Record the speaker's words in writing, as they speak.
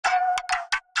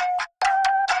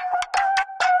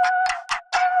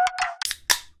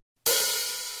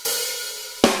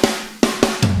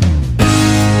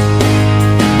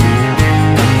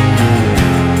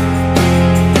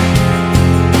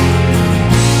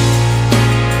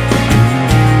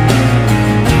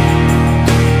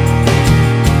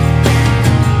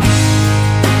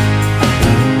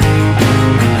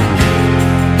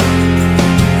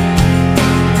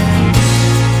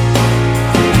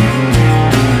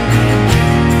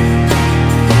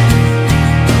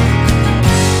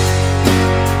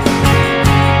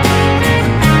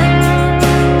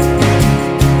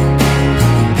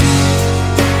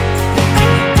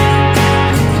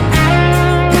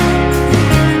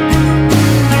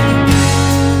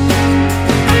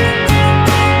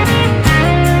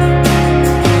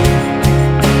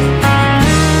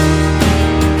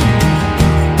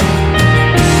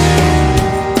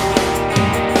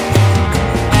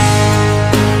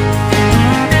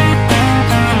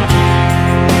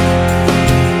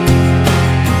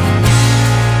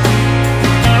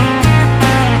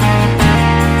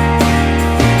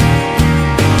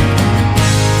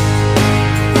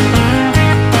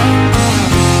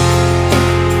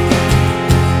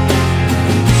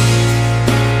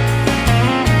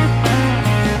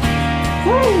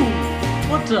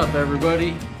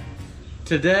everybody?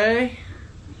 Today,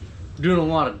 doing a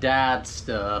lot of dad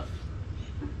stuff.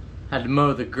 Had to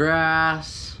mow the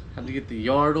grass, had to get the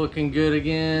yard looking good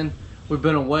again. We've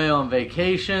been away on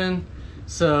vacation,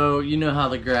 so you know how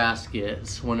the grass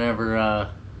gets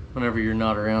whenever you're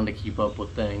not around to keep up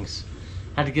with things.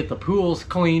 Had to get the pools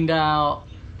cleaned out.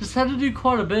 Just had to do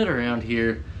quite a bit around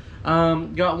here.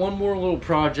 Got one more little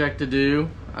project to do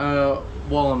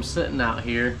while I'm sitting out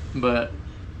here, but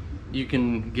you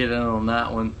can get in on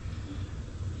that one.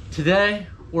 Today,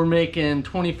 we're making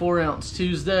 24 ounce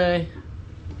Tuesday,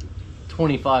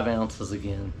 25 ounces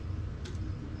again.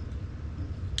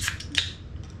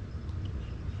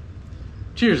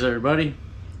 Cheers, everybody.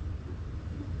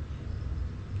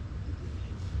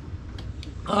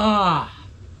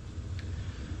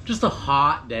 Just a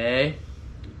hot day.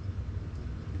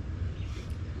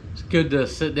 It's good to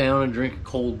sit down and drink a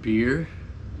cold beer.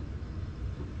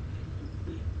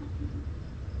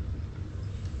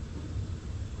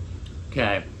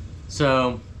 Okay,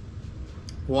 so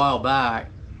a while back,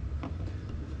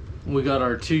 we got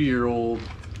our 2-year-old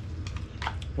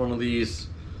one of these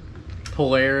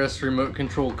Polaris remote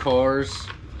control cars.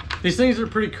 These things are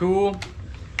pretty cool.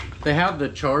 They have the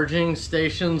charging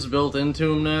stations built into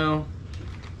them now.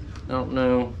 I don't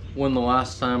know when the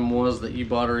last time was that you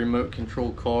bought a remote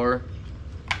control car,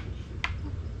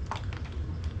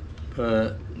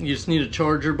 but you just need a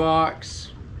charger box.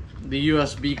 The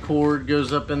USB cord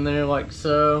goes up in there like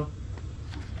so.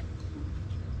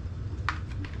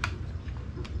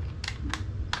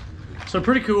 So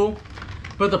pretty cool.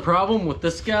 But the problem with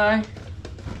this guy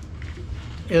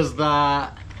is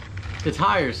that the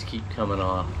tires keep coming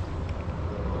off.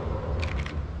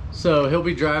 So he'll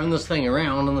be driving this thing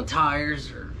around and the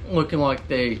tires are looking like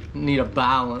they need a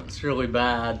balance really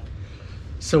bad.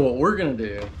 So what we're gonna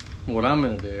do, what I'm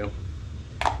gonna do,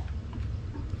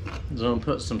 is I'm gonna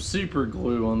put some super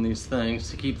glue on these things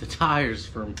to keep the tires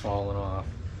from falling off.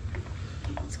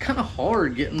 It's kind of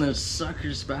hard getting those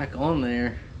suckers back on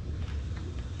there.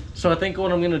 So I think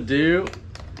what I'm gonna do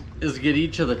is get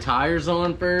each of the tires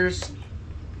on first,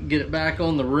 get it back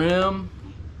on the rim,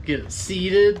 get it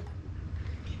seated,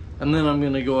 and then I'm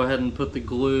gonna go ahead and put the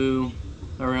glue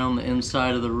around the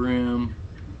inside of the rim.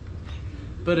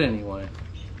 But anyway,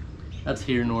 that's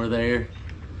here nor there.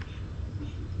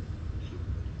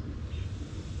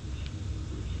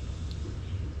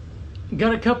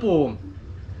 Got a couple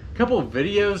of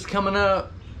videos coming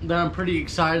up that I'm pretty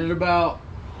excited about.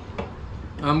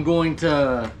 I'm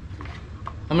gonna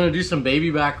do some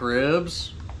baby back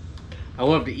ribs. I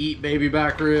love to eat baby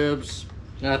back ribs,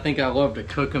 and I think I love to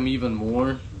cook them even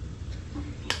more.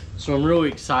 So I'm really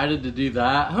excited to do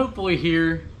that. Hopefully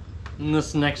here in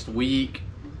this next week.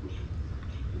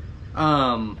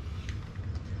 And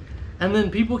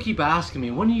then people keep asking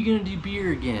me, when are you gonna do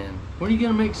beer again? When are you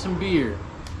gonna make some beer?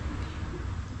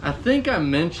 I think I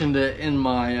mentioned it in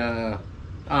my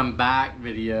I'm back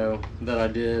video that I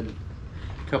did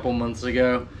a couple months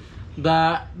ago,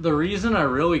 that the reason I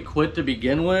really quit to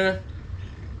begin with,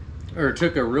 or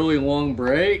took a really long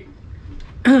break,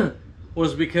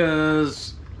 was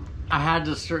because I had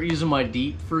to start using my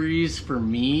deep freeze for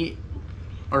meat.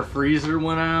 Our freezer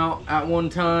went out at one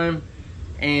time,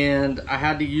 and I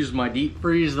had to use my deep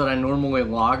freeze that I normally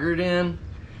lagered in.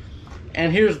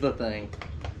 And here's the thing.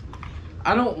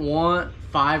 I don't want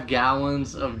 5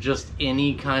 gallons of just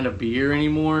any kind of beer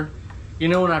anymore. You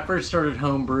know, when I first started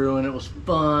home brewing, it was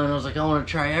fun. I was like, I want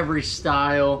to try every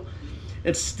style.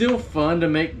 It's still fun to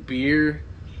make beer,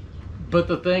 but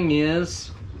the thing is,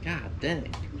 god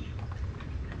dang.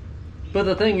 But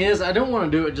the thing is, I don't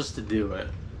want to do it just to do it.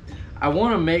 I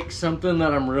want to make something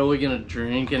that I'm really going to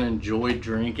drink and enjoy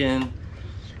drinking,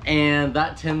 and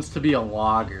that tends to be a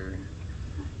lager.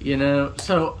 You know,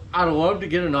 so I'd love to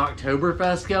get an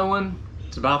Oktoberfest going.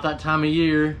 It's about that time of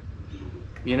year.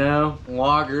 You know,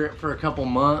 lager it for a couple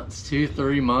months,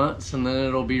 2-3 months, and then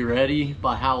it'll be ready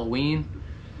by Halloween.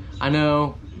 I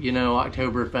know, you know,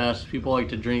 Oktoberfest, people like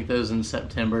to drink those in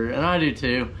September, and I do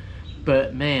too.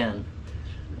 But man,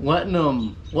 letting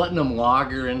them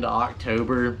lager into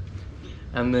October,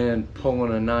 and then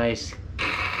pulling a nice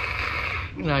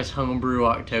homebrew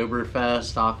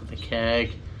Oktoberfest off of the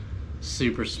keg.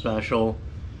 Super special.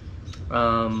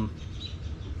 So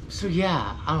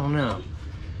yeah, I don't know.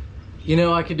 You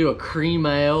know, I could do a cream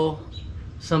ale,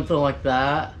 something like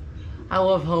that. I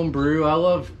love homebrew. I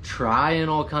love trying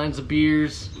all kinds of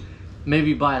beers.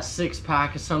 Maybe buy a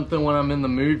 6-pack of something when I'm in the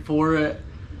mood for it.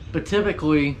 But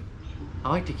typically, I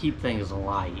like to keep things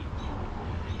light.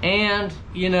 And,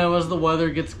 you know, as the weather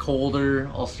gets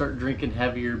colder, I'll start drinking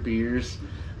heavier beers.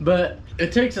 But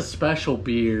it takes a special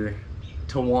beer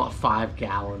to want 5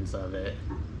 gallons of it,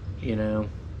 you know?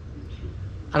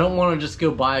 I don't want to just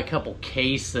go buy a couple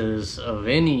cases of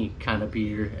any kind of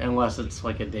beer unless it's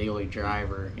like a daily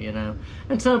driver, you know?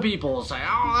 And some people will say,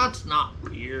 oh, that's not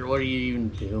beer, what are you even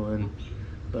doing?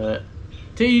 But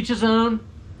to each his own.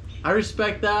 I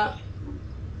respect that.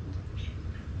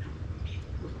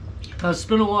 I've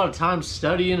spent a lot of time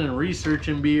studying and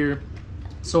researching beer,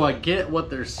 so I get what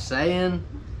they're saying.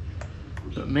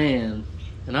 But man,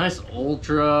 a nice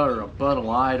Ultra or a Bud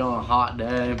Light on a hot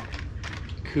day,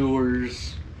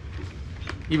 Coors,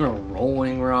 even a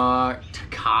Rolling Rock,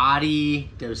 Tecate,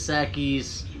 Dos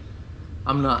Equis.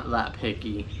 I'm not that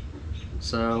picky.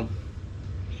 So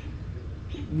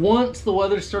once the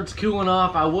weather starts cooling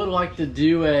off, I would like to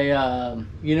do a,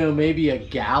 you know, maybe a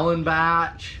gallon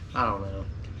batch. I don't know.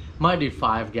 Might do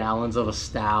 5 gallons of a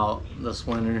stout this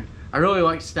winter. I really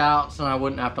like stouts and I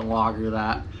wouldn't have to lager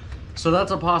that. So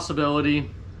that's a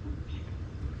possibility.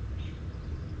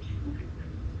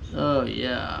 Oh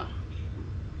yeah.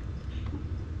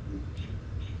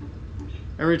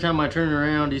 Every time I turn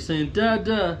around, he's saying, duh,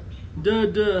 duh, duh,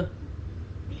 duh.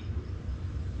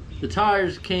 The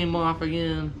tires came off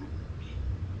again.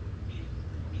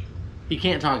 He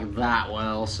can't talk that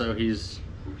well, so he's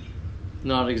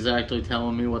not exactly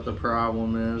telling me what the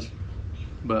problem is,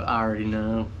 but I already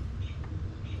know.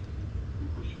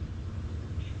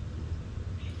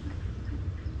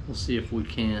 We'll see if we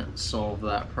can't solve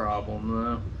that problem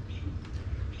though.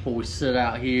 Before we sit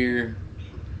out here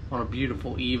on a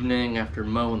beautiful evening after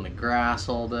mowing the grass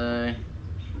all day.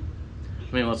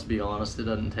 I mean, let's be honest, it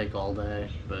doesn't take all day,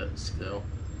 but still.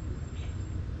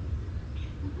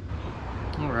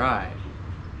 All right.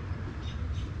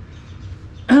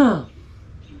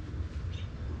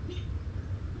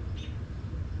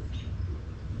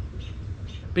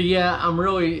 But yeah,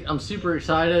 I'm super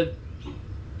excited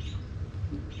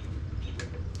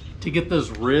to get those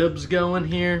ribs going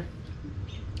here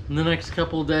in the next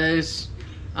couple of days.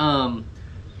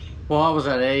 While I was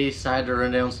at Ace, I had to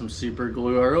run down some super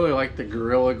glue. I really like the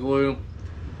Gorilla Glue.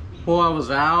 While I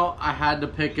was out, I had to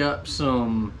pick up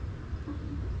some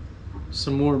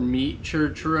more meat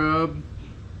church rub.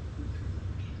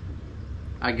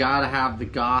 I gotta have the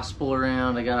gospel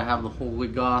around. I gotta have the holy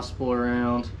gospel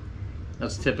around.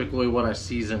 That's typically what I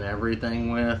season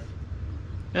everything with.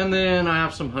 And then I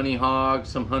have some honey hog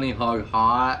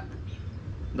hot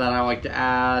that I like to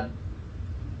add.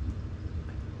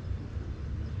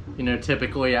 You know,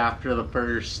 typically after the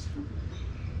first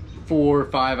 4 or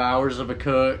 5 hours of a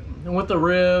cook. And with the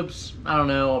ribs, I don't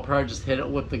know, I'll probably just hit it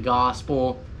with the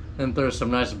gospel and throw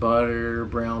some nice butter,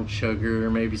 brown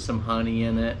sugar, maybe some honey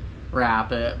in it,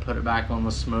 wrap it, put it back on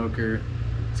the smoker.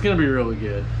 It's gonna be really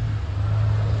good.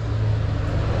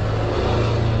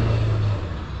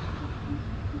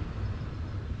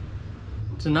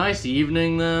 It's a nice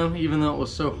evening though, even though it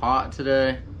was so hot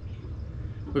today.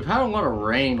 We've had a lot of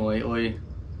rain lately,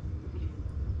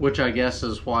 which I guess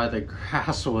is why the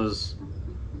grass was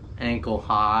ankle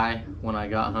high when I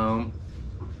got home.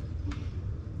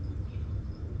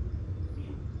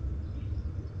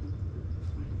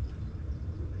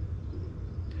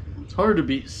 It's hard to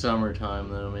beat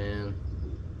summertime though, man.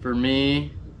 For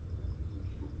me,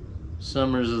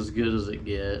 summer's as good as it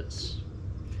gets.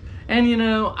 And you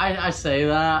know, I say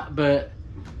that, but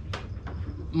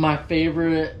my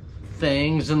favorite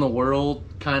things in the world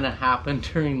kind of happen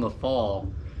during the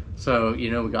fall. So, you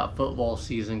know, we got football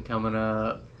season coming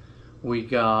up. We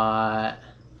got,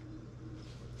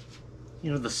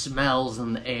 you know, the smells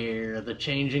in the air, the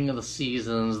changing of the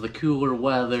seasons, the cooler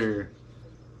weather.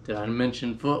 Did I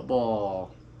mention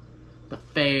football? The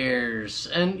fairs.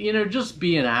 And, you know, just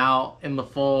being out in the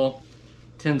fall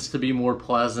tends to be more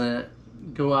pleasant.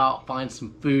 Go out, find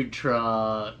some food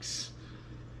trucks.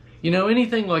 You know,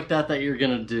 anything like that that you're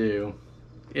gonna do.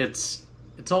 It's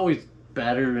always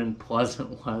better in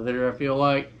pleasant weather, I feel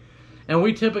like. And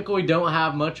we typically don't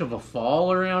have much of a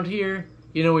fall around here.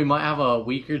 You know, we might have a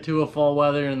week or two of fall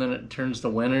weather and then it turns to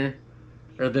winter.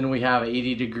 Or then we have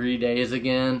 80-degree days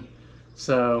again.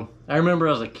 So, I remember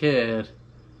as a kid,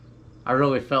 I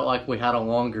really felt like we had a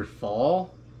longer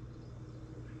fall.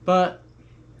 But,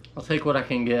 I'll take what I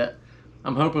can get.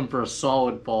 I'm hoping for a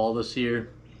solid fall this year.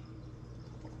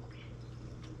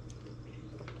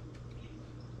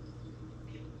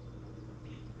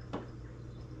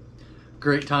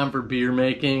 Great time for beer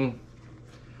making.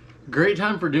 Great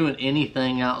time for doing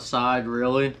anything outside,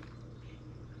 really.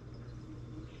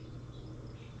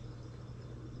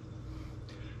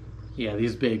 Yeah,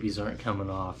 these babies aren't coming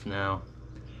off now.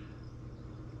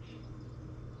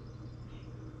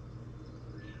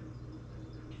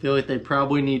 Feel like they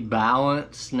probably need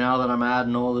balance now that I'm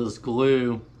adding all this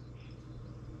glue.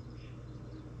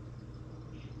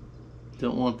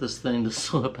 Don't want this thing to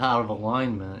slip out of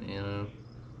alignment, you know.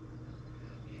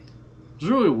 It's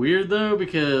really weird though,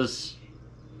 because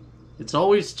it's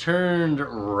always turned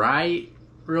right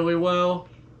really well,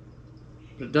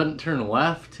 but it doesn't turn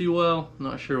left too well. I'm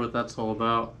not sure what that's all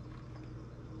about.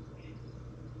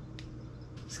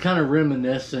 It's kind of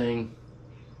reminiscing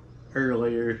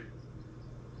earlier.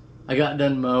 I got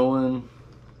done mowing.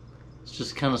 It's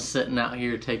just kind of sitting out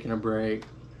here taking a break,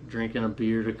 drinking a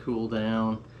beer to cool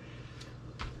down.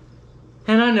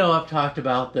 And I know I've talked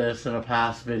about this in a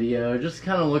past video, just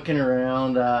kind of looking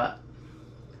around at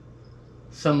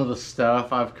some of the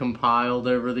stuff I've compiled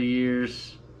over the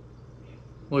years.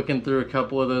 Looking through a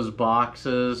couple of those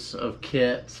boxes of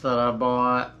kits that I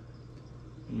bought.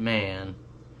 Man.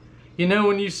 You know,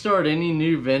 when you start any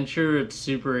new venture, it's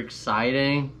super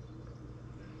exciting.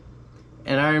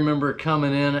 And I remember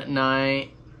coming in at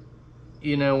night,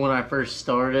 you know, when I first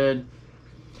started,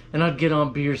 and I'd get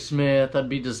on Brewcephas, I'd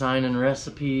be designing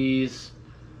recipes.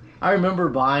 I remember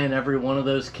buying every one of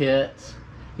those kits.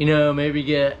 You know, maybe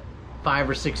get 5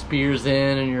 or 6 beers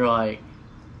in and you're like,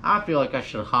 I feel like I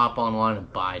should hop online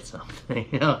and buy something.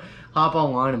 You know, hop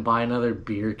online and buy another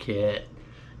beer kit.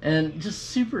 And just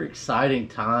super exciting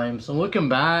times. And looking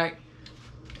back,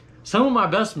 some of my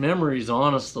best memories,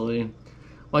 honestly,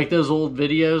 like those old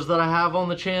videos that I have on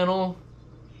the channel,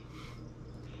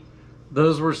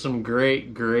 those were some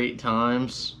great, great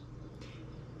times.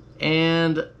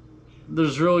 And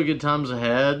there's really good times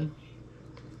ahead.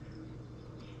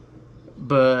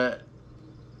 But,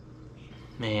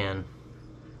 man,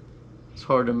 it's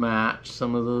hard to match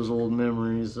some of those old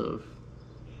memories of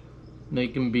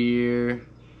making beer.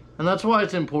 And that's why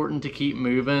it's important to keep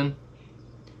moving.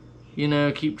 You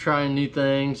know, keep trying new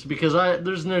things. Because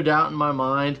there's no doubt in my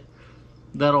mind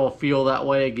that I'll feel that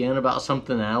way again about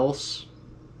something else.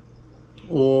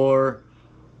 Or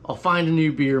I'll find a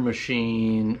new beer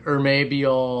machine, or maybe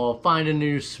I'll find a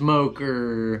new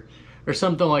smoker or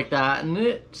something like that, and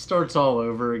it starts all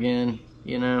over again,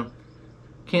 you know.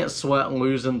 Can't sweat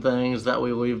losing things that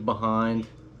we leave behind,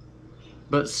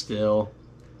 but still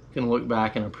can look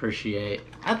back and appreciate.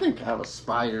 I think I have a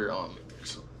spider on me,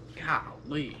 so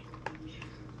golly.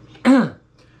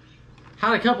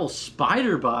 Had a couple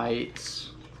spider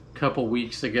bites a couple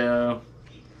weeks ago.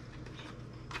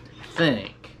 I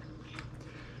think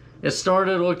it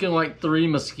started looking like 3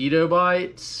 mosquito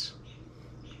bites,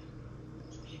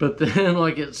 but then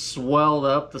like it swelled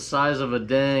up the size of a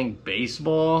dang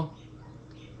baseball,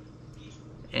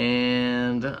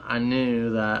 and I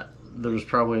knew that there was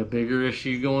probably a bigger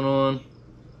issue going on.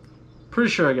 Pretty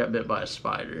sure I got bit by a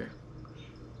spider,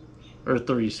 or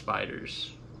 3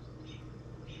 spiders.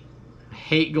 I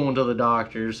hate going to the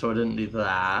doctor, so I didn't do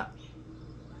that.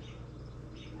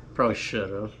 Probably should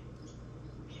have.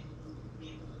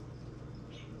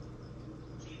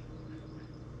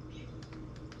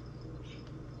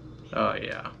 Oh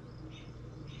yeah.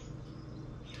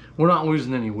 We're not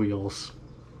losing any wheels.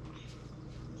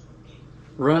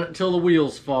 Run it till the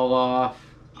wheels fall off.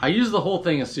 I use the whole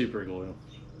thing as super glue.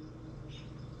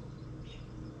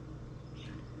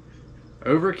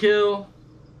 Overkill?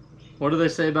 What do they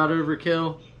say about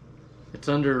overkill? It's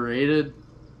underrated.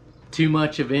 Too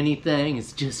much of anything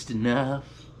is just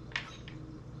enough.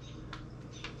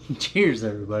 Cheers,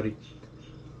 everybody.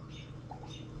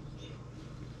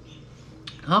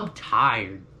 I'm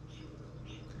tired.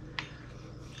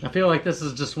 I feel like this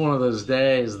is just one of those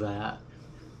days that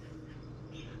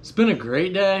it's been a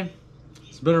great day.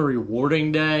 It's been a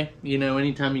rewarding day. You know,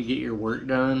 anytime you get your work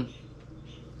done,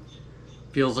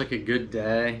 feels like a good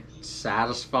day. It's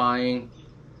satisfying,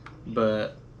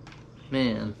 but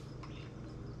man,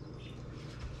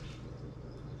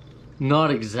 not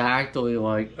exactly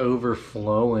like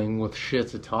overflowing with shit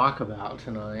to talk about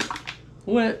tonight.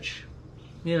 Which,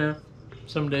 you know,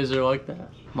 some days are like that.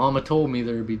 Mama told me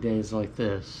there'd be days like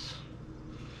this.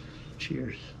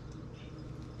 Cheers.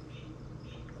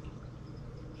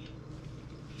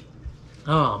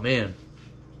 Oh man.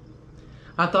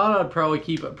 I thought I'd probably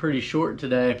keep it pretty short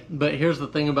today, but here's the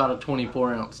thing about a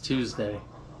 24-ounce Tuesday.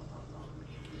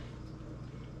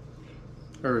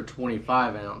 Or a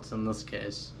 25-ounce in this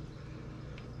case.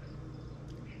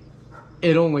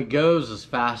 It only goes as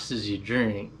fast as you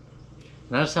drink.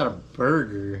 And I just had a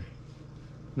burger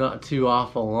not too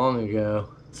awful long ago.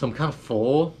 So I'm kind of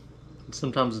full. And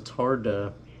sometimes it's hard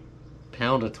to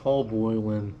pound a tall boy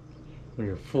when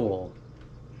you're full.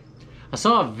 I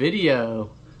saw a video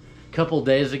a couple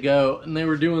days ago and they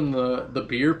were doing the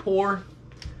beer pour.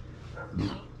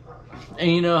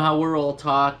 And you know how we're all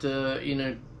taught to, you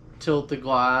know, tilt the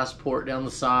glass, pour it down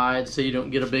the side so you don't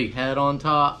get a big head on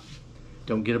top.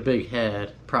 Don't get a big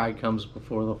head. Pride comes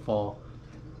before the fall.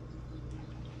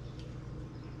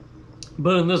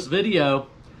 But in this video,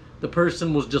 the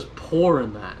person was just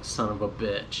pouring that son of a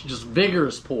bitch. Just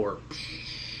vigorous pour.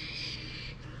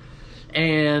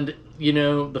 And, you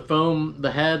know, the foam,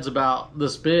 the head's about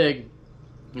this big.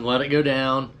 You let it go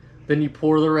down. Then you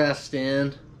pour the rest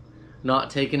in. Not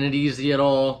taking it easy at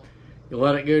all. You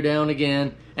let it go down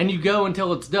again. And you go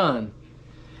until it's done.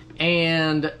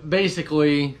 And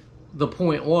basically, the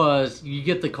point was, you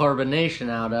get the carbonation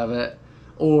out of it,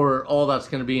 or all that's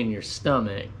going to be in your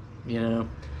stomach, you know.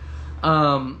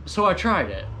 So I tried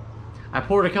it. I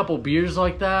poured a couple beers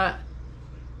like that.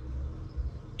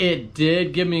 It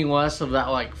did give me less of that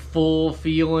like full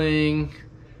feeling,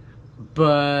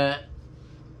 but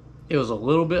it was a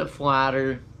little bit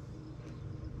flatter,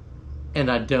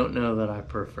 and I don't know that I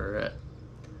prefer it.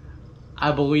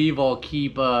 I believe I'll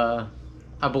keep my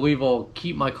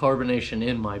carbonation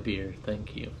in my beer.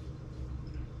 Thank you.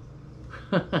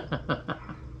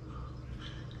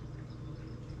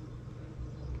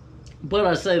 But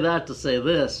I say that to say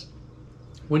this.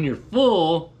 When you're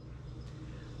full,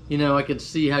 you know, I could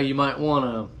see how you might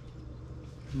want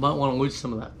to lose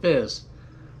some of that fizz.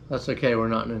 That's okay, we're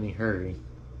not in any hurry.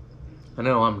 I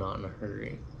know I'm not in a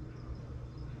hurry.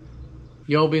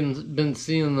 Y'all been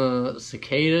seeing the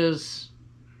cicadas?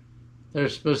 They're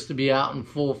supposed to be out in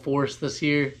full force this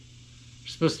year.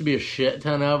 There's supposed to be a shit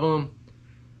ton of them.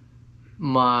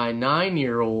 My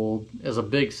 9-year-old is a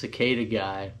big cicada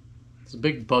guy. He's a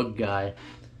big bug guy.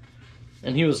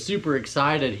 And he was super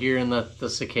excited hearing that the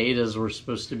cicadas were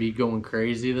supposed to be going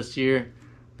crazy this year.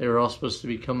 They were all supposed to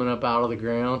be coming up out of the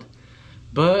ground.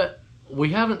 But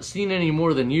we haven't seen any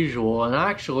more than usual. And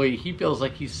actually, he feels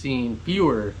like he's seen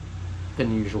fewer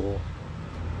than usual.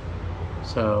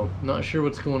 So, not sure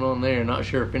what's going on there. Not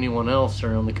sure if anyone else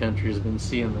around the country has been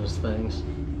seeing those things.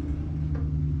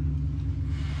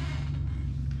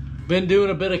 Been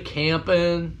doing a bit of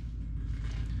camping.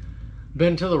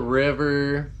 Been to the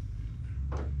river.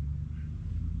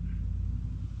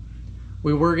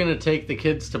 We were going to take the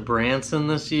kids to Branson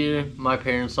this year. My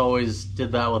parents always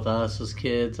did that with us as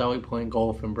kids. I like playing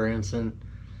golf in Branson.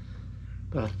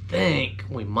 But I think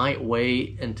we might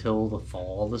wait until the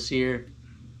fall this year.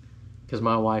 Because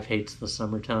my wife hates the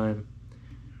summertime.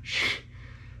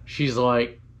 She's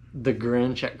like the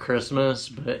Grinch at Christmas,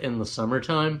 but in the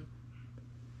summertime.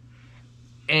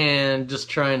 And just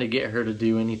trying to get her to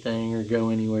do anything or go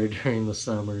anywhere during the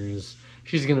summers.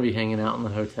 She's going to be hanging out in the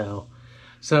hotel.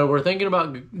 So we're thinking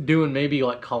about doing maybe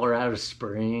like Colorado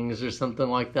Springs or something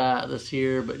like that this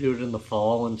year, but do it in the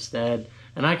fall instead.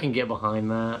 And I can get behind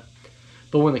that.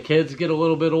 But when the kids get a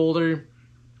little bit older,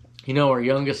 you know, our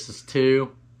youngest is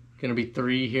 2. Gonna be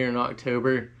 3 here in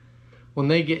October. When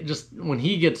he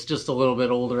gets just a little bit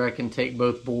older, I can take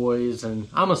both boys, and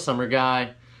I'm a summer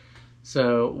guy,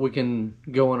 so we can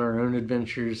go on our own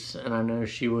adventures, and I know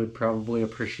she would probably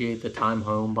appreciate the time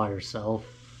home by herself.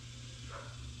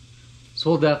 So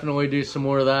we'll definitely do some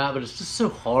more of that, but it's just so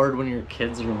hard when your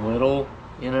kids are little,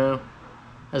 you know?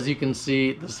 As you can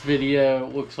see, this video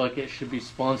looks like it should be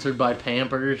sponsored by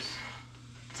Pampers.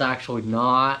 It's actually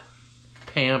not.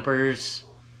 Pampers.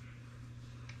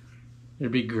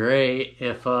 It'd be great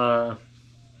if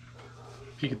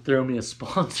you could throw me a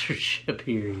sponsorship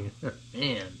here.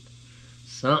 Man,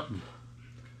 something.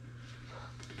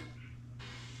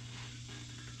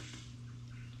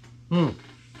 I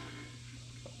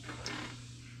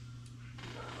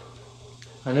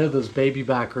know those baby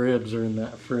back ribs are in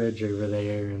that fridge over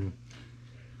there, and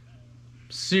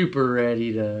super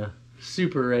ready to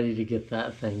get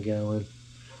that thing going.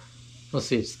 Let's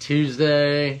see, it's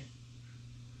Tuesday.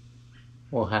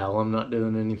 Well, hell, I'm not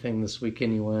doing anything this week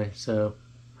anyway, so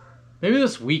maybe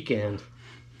this weekend.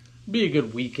 Be a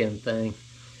good weekend thing.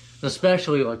 And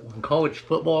especially like when college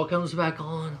football comes back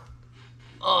on.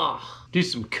 Oh, do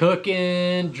some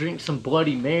cooking, drink some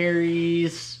Bloody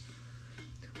Marys,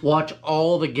 watch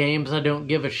all the games I don't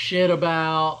give a shit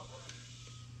about.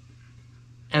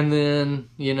 And then,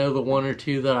 you know, the 1 or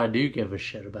 2 that I do give a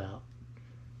shit about.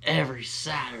 Every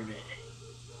Saturday.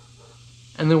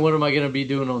 And then what am I going to be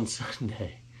doing on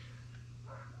Sunday?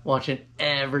 Watching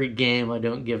every game I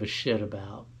don't give a shit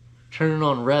about. Turning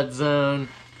on Red Zone.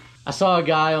 I saw a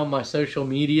guy on my social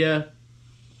media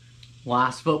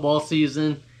last football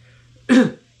season.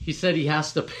 He said he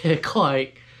has to pick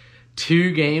like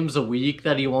 2 games a week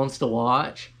that he wants to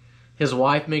watch. His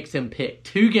wife makes him pick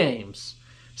 2 games,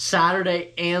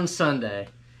 Saturday and Sunday.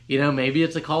 You know, maybe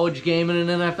it's a college game and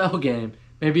an NFL game.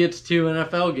 Maybe it's 2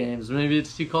 NFL games. Maybe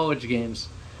it's 2 college games.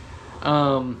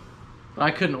 But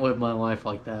I couldn't live my life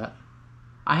like that.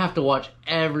 I have to watch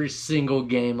every single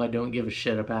game I don't give a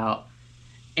shit about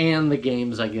and the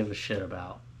games I give a shit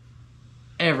about.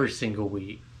 Every single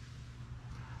week.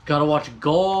 Gotta watch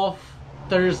golf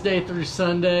Thursday through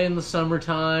Sunday in the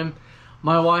summertime.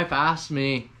 My wife asked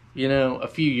me, you know, a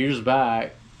few years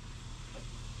back.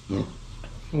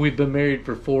 We've been married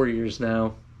for 4 years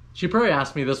now. She probably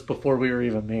asked me this before we were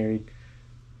even married.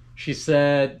 She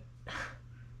said,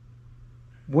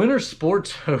 when are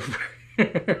sports over?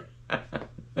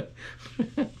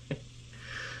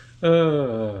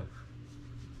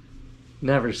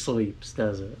 Never sleeps,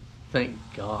 does it? Thank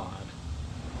God.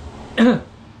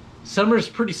 Summer's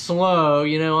pretty slow.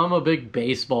 You know, I'm a big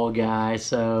baseball guy,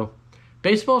 so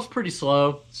baseball's pretty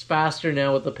slow. It's faster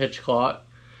now with the pitch clock,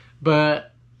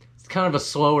 but it's kind of a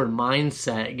slower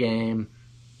mindset game.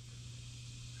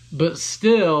 But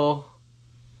still,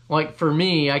 like for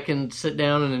me, I can sit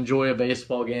down and enjoy a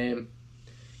baseball game.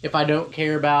 If I don't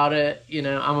care about it, you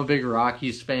know, I'm a big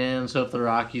Rockies fan, so if the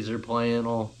Rockies are playing,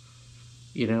 I'll,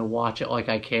 you know, watch it like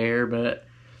I care. But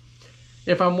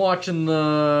if I'm watching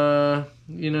the,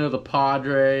 you know, the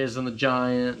Padres and the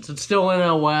Giants, it's still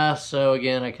NL West, so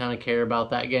again, I kind of care about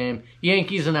that game.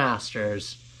 Yankees and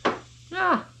Astros.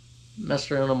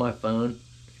 Mess around on my phone.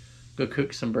 Go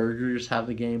cook some burgers, have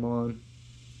the game on.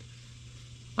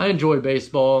 I enjoy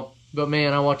baseball, but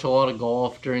man, I watch a lot of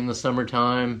golf during the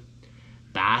summertime.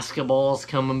 Basketball's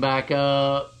coming back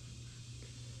up.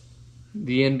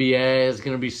 The NBA is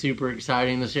going to be super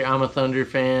exciting this year. I'm a Thunder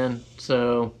fan,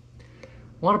 so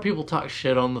a lot of people talk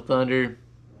shit on the Thunder.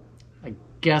 I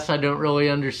guess I don't really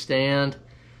understand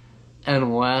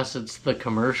unless it's the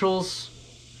commercials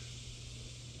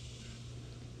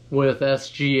with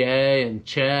SGA and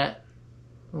Chet.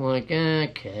 I'm like,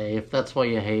 okay, if that's why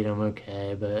you hate them,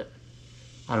 okay, but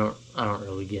I don't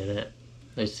really get it.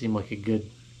 They seem like a good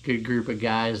group of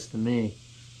guys to me.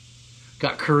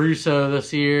 Got Caruso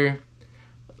this year.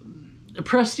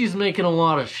 Presti's making a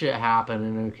lot of shit happen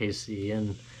in OKC,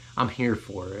 and I'm here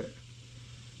for it.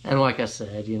 And like I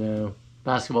said, you know,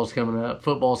 basketball's coming up,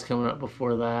 football's coming up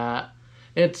before that.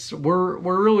 We're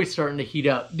really starting to heat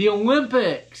up. The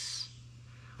Olympics.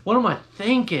 What am I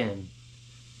thinking?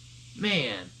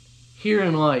 Man, here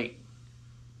in like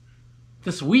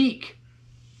this week.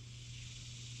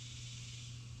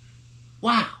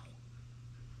 Wow.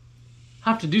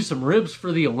 Have to do some ribs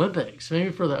for the Olympics. Maybe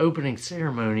for the opening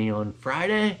ceremony on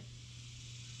Friday.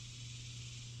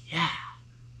 Yeah.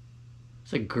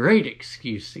 It's a great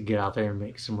excuse to get out there and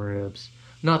make some ribs.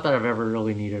 Not that I've ever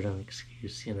really needed an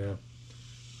excuse, you know.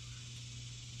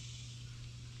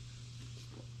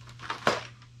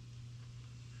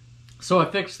 So I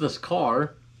fixed this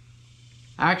car.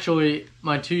 Actually,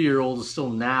 my 2-year-old is still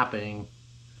napping.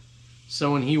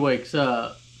 So when he wakes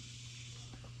up,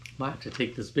 might have to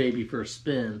take this baby for a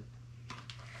spin.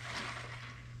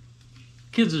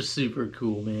 Kids are super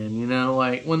cool, man. You know,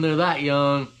 like when they're that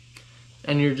young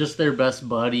and you're just their best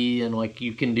buddy and like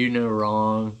you can do no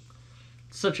wrong.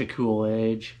 It's such a cool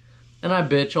age. And I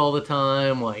bitch all the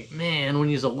time, like, man, when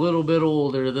he's a little bit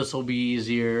older, this will be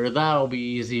easier, that'll be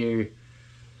easier.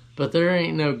 But there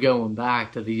ain't no going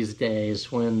back to these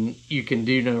days when you can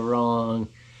do no wrong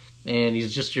and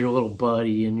he's just your little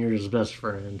buddy and you're his best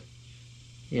friend.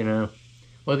 You know,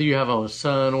 whether you have a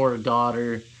son or a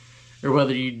daughter, or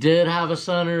whether you did have a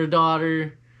son or a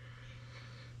daughter,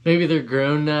 maybe they're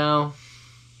grown now,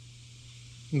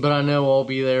 but I know I'll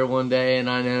be there one day, and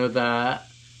I know that.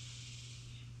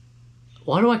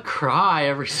 Why do I cry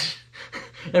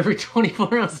every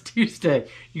 24 ounce Tuesday?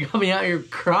 You got me out here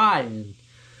crying.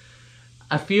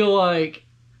 I feel like,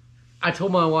 I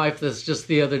told my wife this just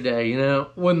the other day, you know,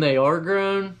 when they are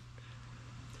grown,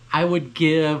 I would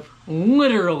give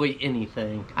literally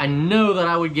anything. I know that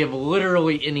I would give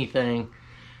literally anything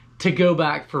to go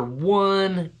back for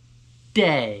one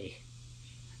day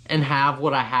and have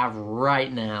what I have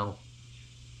right now.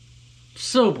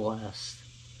 So blessed.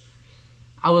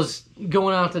 I was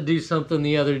going out to do something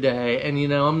the other day, and you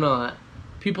know, I'm not.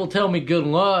 People tell me good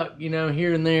luck, you know,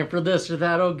 here and there for this or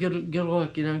that. Oh, good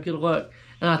luck, you know, good luck.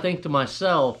 And I think to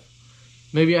myself,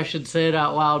 maybe I should say it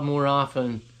out loud more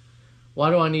often. Why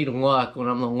do I need luck when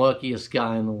I'm the luckiest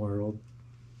guy in the world?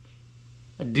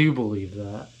 I do believe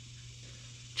that.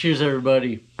 Cheers,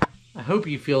 everybody. I hope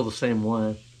you feel the same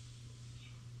way.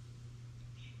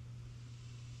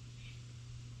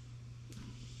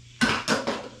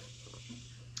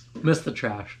 Missed the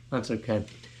trash. That's okay.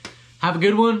 Have a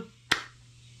good one.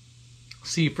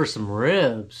 See you for some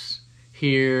ribs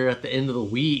here at the end of the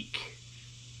week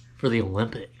for the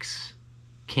Olympics.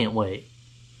 Can't wait.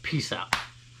 Peace out.